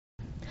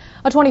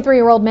A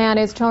 23-year-old man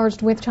is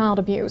charged with child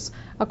abuse.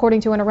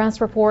 According to an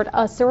arrest report,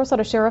 a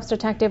Sarasota Sheriff's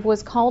detective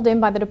was called in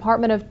by the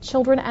Department of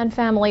Children and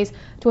Families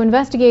to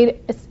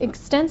investigate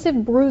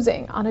extensive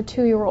bruising on a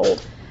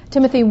 2-year-old.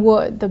 Timothy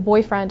Wood, the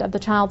boyfriend of the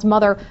child's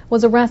mother,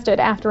 was arrested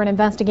after an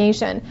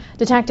investigation.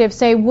 Detectives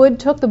say Wood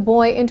took the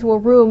boy into a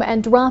room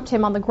and dropped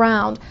him on the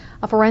ground.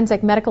 A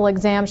forensic medical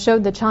exam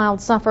showed the child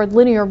suffered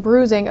linear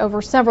bruising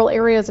over several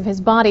areas of his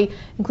body,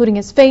 including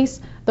his face,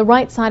 the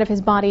right side of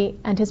his body,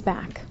 and his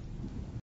back.